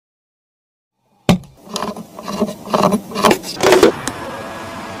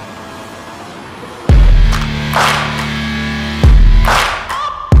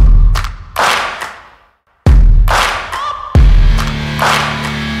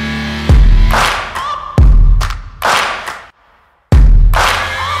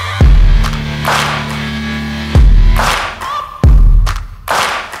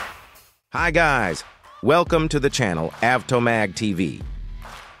Hi guys, welcome to the channel Avtomag TV.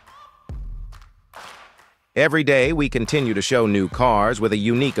 Every day we continue to show new cars with a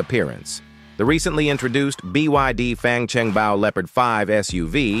unique appearance. The recently introduced BYD Fang Cheng Leopard 5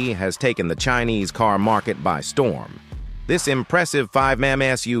 SUV has taken the Chinese car market by storm. This impressive 5-man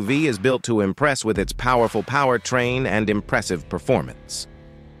SUV is built to impress with its powerful powertrain and impressive performance.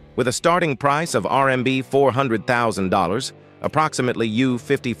 With a starting price of RMB $400,000, approximately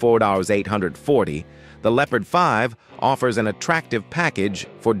 $54,840, the Leopard 5 offers an attractive package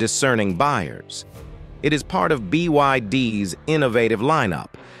for discerning buyers. It is part of BYD's innovative lineup,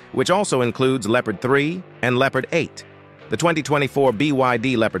 which also includes Leopard 3 and Leopard 8. The 2024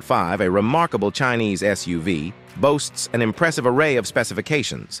 BYD Leopard 5, a remarkable Chinese SUV, boasts an impressive array of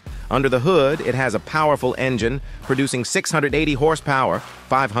specifications. Under the hood, it has a powerful engine producing 680 horsepower,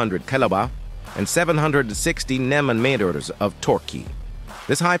 500 kW, and 760 Nm of torque.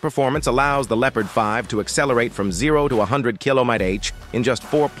 This high performance allows the Leopard 5 to accelerate from 0 to 100 km/h in just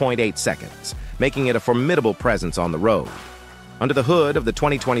 4.8 seconds, making it a formidable presence on the road. Under the hood of the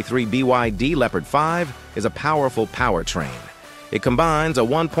 2023 BYD Leopard 5 is a powerful powertrain. It combines a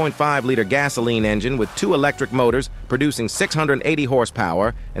 1.5-liter gasoline engine with two electric motors producing 680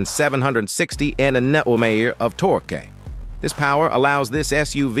 horsepower and 760 Nm of torque. This power allows this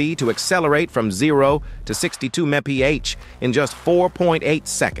SUV to accelerate from 0 to 62 mph in just 4.8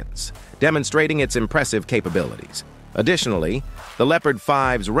 seconds, demonstrating its impressive capabilities. Additionally, the Leopard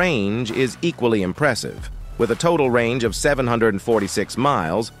 5's range is equally impressive, with a total range of 746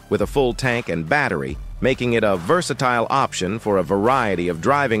 miles with a full tank and battery, making it a versatile option for a variety of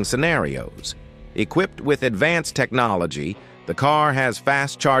driving scenarios. Equipped with advanced technology, the car has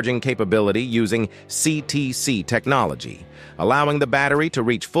fast charging capability using CTC technology, allowing the battery to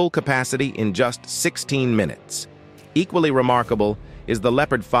reach full capacity in just 16 minutes. Equally remarkable is the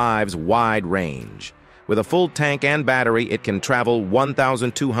Leopard 5's wide range. With a full tank and battery, it can travel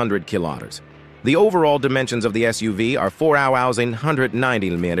 1,200 kilometers. The overall dimensions of the SUV are 4,190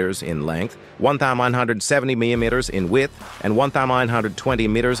 meters in length, 1,170 millimeters in width, and 1,920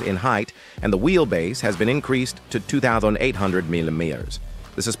 meters in height, and the wheelbase has been increased to 2,800 millimeters.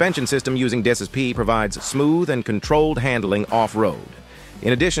 The suspension system using DSP provides smooth and controlled handling off-road.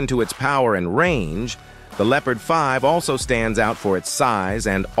 In addition to its power and range, the Leopard 5 also stands out for its size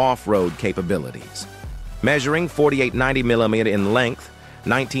and off-road capabilities. Measuring 4890 mm in length,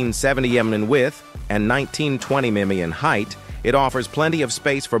 1970 mm in width, and 1920 mm in height, it offers plenty of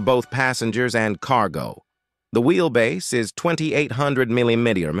space for both passengers and cargo. The wheelbase is 2,800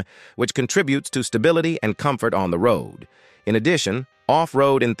 mm, which contributes to stability and comfort on the road. In addition,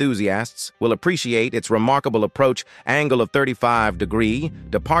 off-road enthusiasts will appreciate its remarkable approach angle of 35 degree,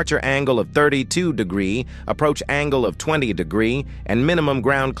 departure angle of 32 degree, approach angle of 20 degree, and minimum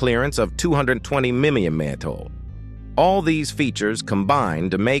ground clearance of 220 mm. All these features combine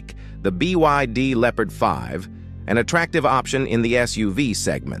to make the BYD Leopard 5 an attractive option in the SUV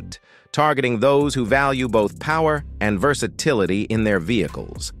segment, targeting those who value both power and versatility in their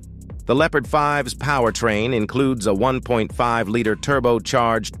vehicles. The Leopard 5's powertrain includes a 1.5-liter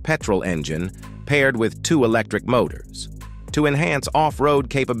turbocharged petrol engine paired with two electric motors. To enhance off-road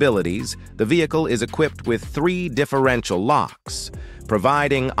capabilities, the vehicle is equipped with 3 differential locks,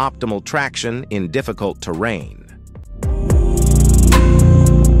 providing optimal traction in difficult terrain.